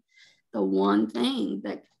recovery, the one thing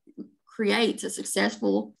that creates a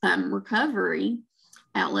successful recovery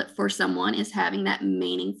outlet for someone is having that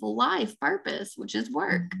meaningful life purpose, which is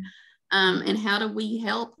work. And how do we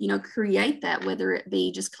help, create that, whether it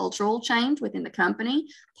be just cultural change within the company,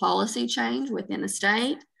 policy change within the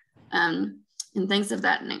state, and things of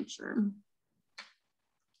that nature.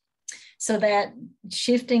 So that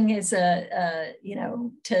shifting is to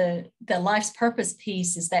the life's purpose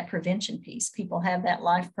piece is that prevention piece. People have that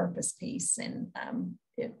life purpose piece, and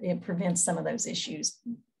it prevents some of those issues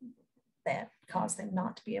that cause them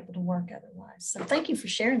not to be able to work otherwise. So thank you for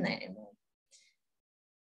sharing that, Emily.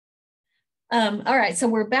 All right, so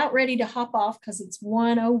we're about ready to hop off because it's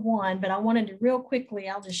 1:01, but I wanted to real quickly,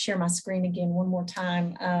 I'll just share my screen again one more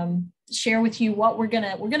time, share with you what we're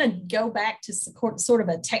gonna go back to sort of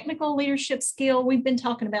a technical leadership skill. We've been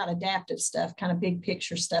talking about adaptive stuff, kind of big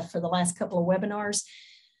picture stuff for the last couple of webinars.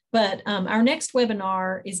 But our next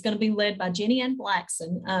webinar is going to be led by Jenny Ann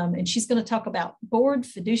Blackson, and she's going to talk about board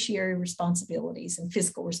fiduciary responsibilities and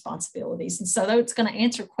fiscal responsibilities. And so it's going to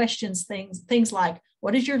answer questions, things like,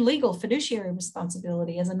 what is your legal fiduciary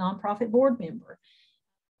responsibility as a nonprofit board member?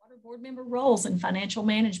 What are board member roles in financial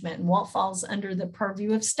management, and what falls under the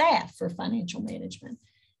purview of staff for financial management?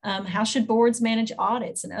 How should boards manage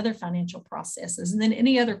audits and other financial processes? And then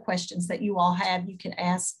any other questions that you all have, you can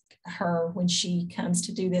ask her when she comes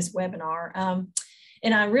to do this webinar.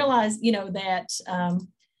 And I realize, that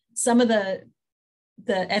some of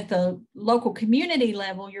at the local community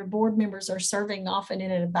level, your board members are serving often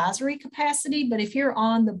in an advisory capacity, but if you're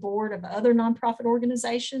on the board of other nonprofit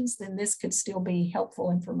organizations, then this could still be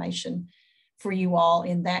helpful information for you all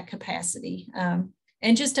in that capacity.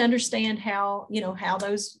 And just to understand how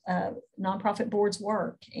those nonprofit boards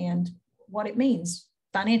work and what it means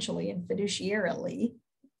financially and fiduciarily,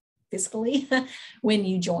 fiscally, when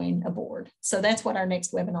you join a board. So that's what our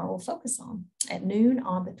next webinar will focus on at noon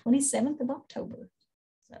on the 27th of October.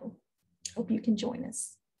 So hope you can join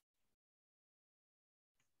us.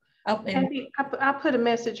 Oh, Kathy, I put a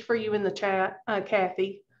message for you in the chat,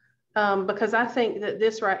 Kathy, because I think that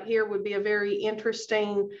this right here would be a very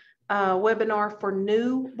interesting webinar for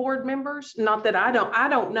new board members. Not that I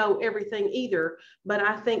don't know everything either, but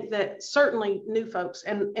I think that certainly new folks,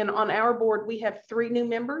 and on our board, we have 3 new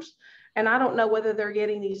members, and I don't know whether they're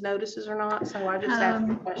getting these notices or not. So I just asked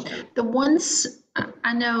the question. The ones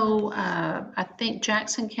I know, I think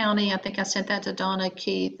Jackson County, I think I sent that to Donna,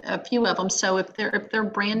 Keith, a few of them. So if they're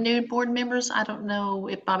brand new board members, I don't know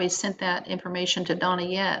if Bobby sent that information to Donna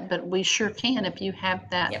yet, but we sure can if you have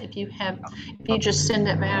that. Yep. If you just send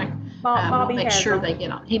it back, we'll make sure they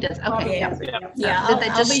get on. He does. Okay. Yeah. Did they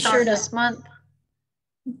just start this month?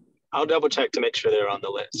 I'll double check to make sure they're on the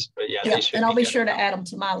list. But yeah, Yeah, they should. and I'll be good. sure to add them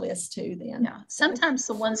to my list too then. Yeah, sometimes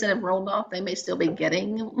the ones that have rolled off, they may still be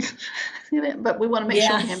getting it, but we want to make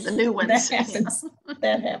sure we have the new ones. That happens.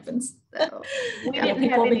 That happens. So, We yeah, didn't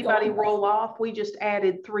have anybody roll off. We just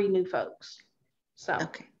added 3 new folks. So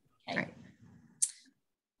okay. Great.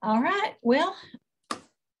 All right. Well,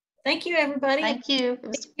 thank you, everybody. Thank you.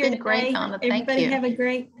 It's been great, Donna. Thank Everybody you. have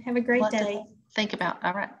a great Lots to day. think about.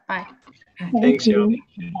 All right. Bye. Thanks, you.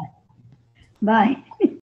 Bye.